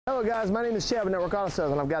Hello guys, my name is Chvey with Network Auto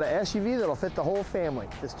Sales, and I've got an SUV that'll fit the whole family.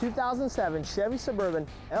 This 2007 Chvey Suburban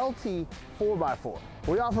Lt 4x4.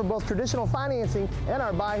 We offer both traditional financing and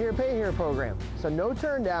our buy here, pay here program. So no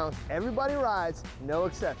turn downs, everybody rides, no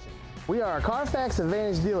exceptions. We are a Carfax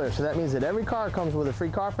Advantage dealer, so that means that every car comes with a free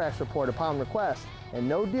Carfax report upon request and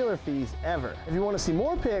no dealer fees ever. If you want to see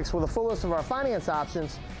more pics with a full list of our finance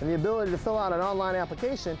options and the ability to fill out an online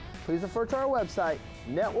application, please refer to our website,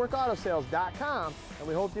 networkautosales.com, and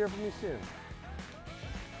we hope to hear from you soon.